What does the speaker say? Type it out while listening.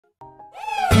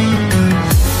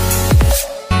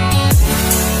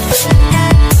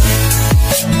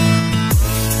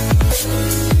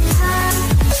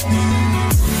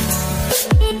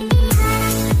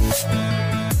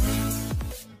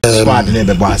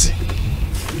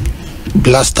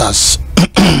Blasters.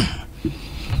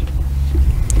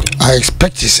 I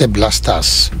expect to say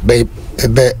Blastars be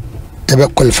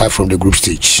qualify from the group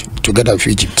stage together with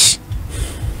Egypt.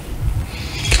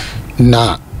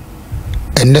 Now,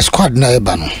 and the squad na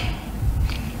ebano,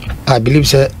 I believe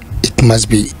say it must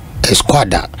be a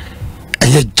squad that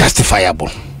is justifiable.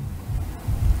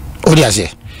 What do you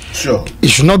say? Sure. It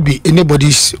should not be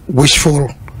anybody's wishful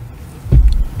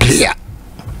player.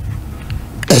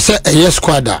 It's a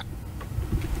squad that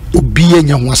Obiya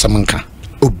Nyanwasamanka.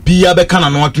 Obiya be kana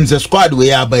no akin squad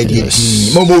we are by the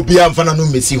Momo Obiya mfana no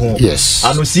Messi ho. Yes.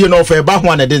 Anu sie no fa ba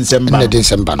ho na de December. Na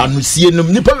December. Anu sie no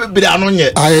nipa be anu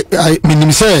nye. I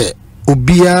mean say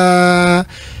Obiya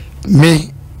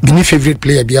me favorite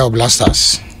player be our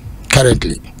Blastars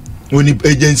currently. Only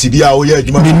agency be our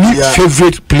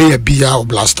favorite player be our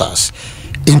Blastars.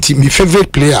 Into my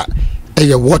favorite player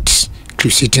what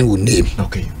Chris Hughton will name.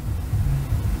 Okay.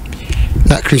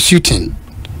 Now Chris Hughton,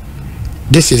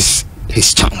 this is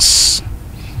his chance.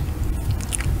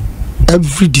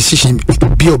 Every decision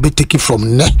be taken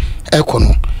from ne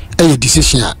ekono. A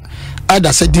decision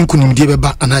either said dinku ni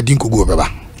beba and I dinku go beba.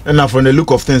 And now from the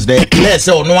look of things there, let's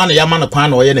say no one yaman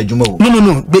pan or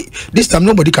no. This time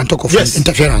nobody can talk of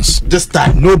interference. This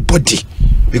time nobody.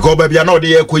 Because baby are not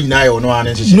the queen or no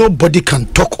one. Nobody can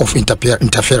talk of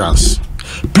interference.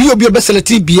 Be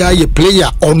selected be a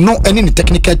player or no any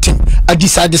technical team. I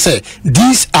decided to say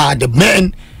these are the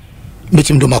men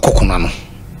meeting do makokonano.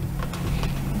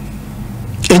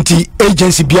 Anti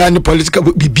agency be any political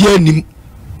be any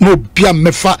no be a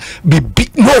mefa be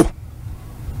big no.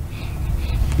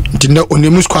 No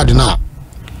only squad now.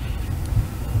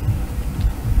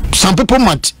 Some people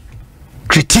might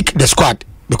critique the squad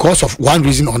because of one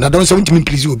reason or another. Don't mean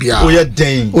please you be a. Oh yeah,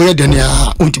 dang. Oh yeah, then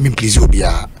yeah. Don't mean please you be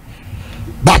a.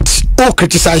 But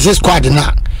criticize the squad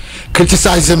now.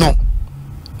 Criticize no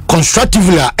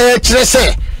constructively.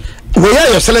 Say we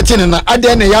are selecting and at the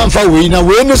end of the we now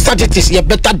we no statistics yet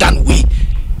better than we.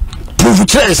 Prove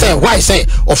it. Say why say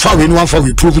or far we one for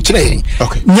we prove it. Okay.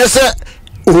 Yes sir.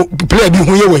 Player be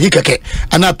who he keke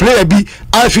and a player be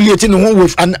affiliating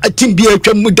with and a team be a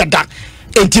dada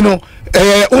and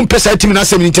pesa team na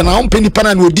seminti na penny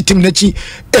pana no di team na chi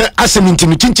aseminti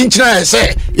no chinchina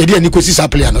say ye dey nikosi sa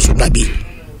player no so na be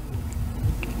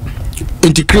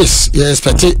into Chris you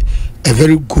expect a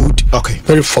very good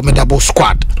very formidable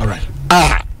squad. All right.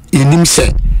 Him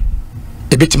say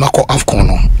a bit mako afcon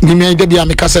no ni me dey bia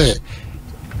me ka say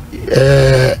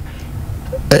a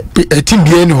team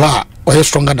be anywhere or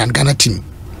stronger than Ghana team.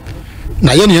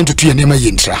 Now you need to name a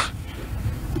yintra.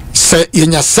 Say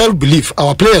in your self belief,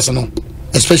 our players no,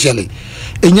 especially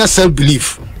in your self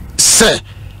belief, say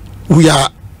we are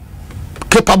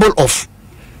capable of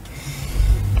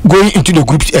going into the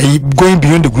group, going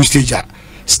beyond the group stage.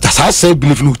 That's how self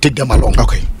belief will take them along.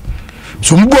 Okay.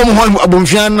 So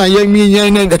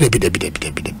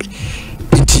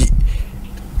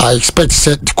I expect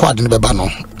set squad in the bano.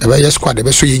 The squad the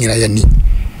best way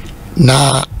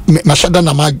na mashada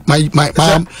na my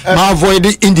avoid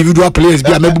individual players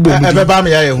be amebubo ebeba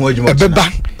me ya ho adwuma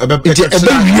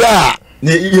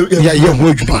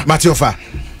Matiofa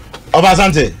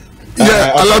Obasante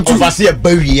Obasi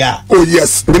ebawia. Oh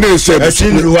yes, we need to say the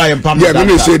same. Yeah, we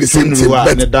need to say the same thing.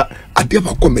 But I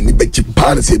never come any bechi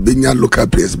pan say benya local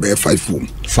players be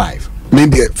 5.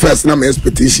 Maybe first na my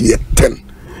expectation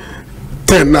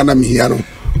 10 na me here no.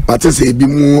 But I say be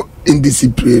more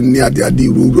indiscipline near the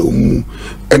rule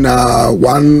and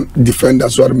one defender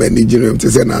sort of managerial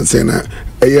to say and say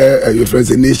your friends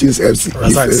the nations FC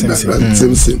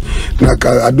Simpson.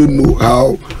 I don't know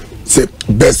how say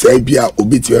best idea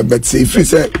obit but say if you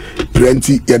say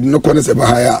plenty you no corner say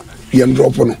higher you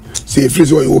drop on say if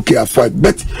you okay at 5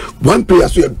 but one player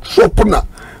so you drop on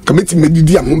committee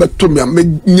medidi am me to me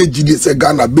nye gidi say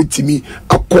Ghana betimi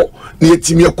akọ na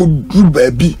yetimi akodu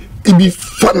baabi ibi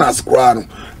fanas kwano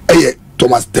eye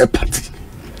Thomas Tepati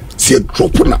see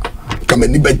drop na come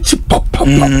ni be chipa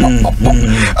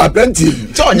aplenty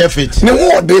so onye fit ne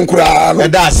ho de nkura no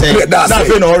that say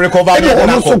no recover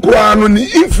no so kwano no ni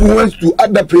influence to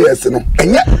other players no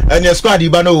enye squad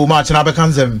iba no match na be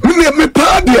kanzem me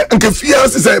pa de nke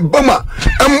fiance say bama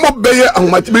emmo beye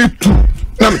ahomati be tu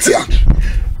na mtia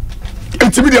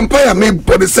enti me empire me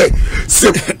body say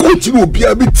coach no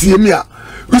bia be tie me a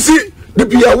you see the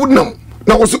bia wonam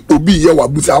na wo so obi ye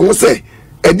wabusa wo say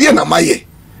e de na maye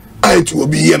ai to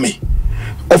obi ye me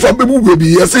ofa bebu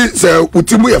bebi ye say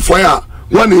utimu ye fire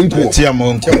one nku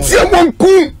tiamonku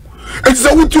it's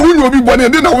a would be born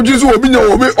and then I would just obey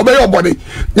your body.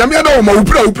 Yamia, my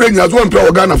Ukraine as one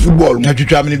player Ghana football. Not to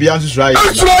try me be right.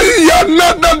 That's right, you're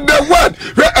not the word.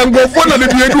 And go for the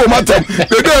video matter.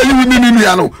 The day you need me,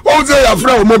 I know. All say a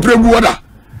friend, my pre water.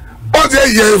 All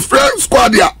say your friend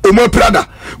squad, my Prada.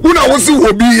 Una was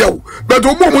will be you, but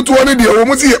a moment to one of the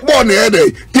almost born a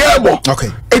day. Yeah, okay.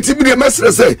 It's a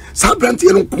message say, Sabranti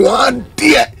and Quan,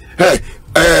 dear. Hey.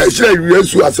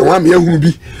 Yesu asawam ye hunu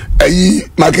bi ayi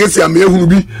makesi am ye hunu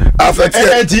bi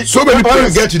afete so many people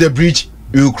get to the bridge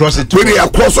you cross it when they are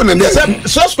crossing and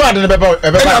so squad in the paper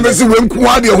and am say when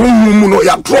kwa de hunu mu no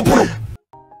ya drop no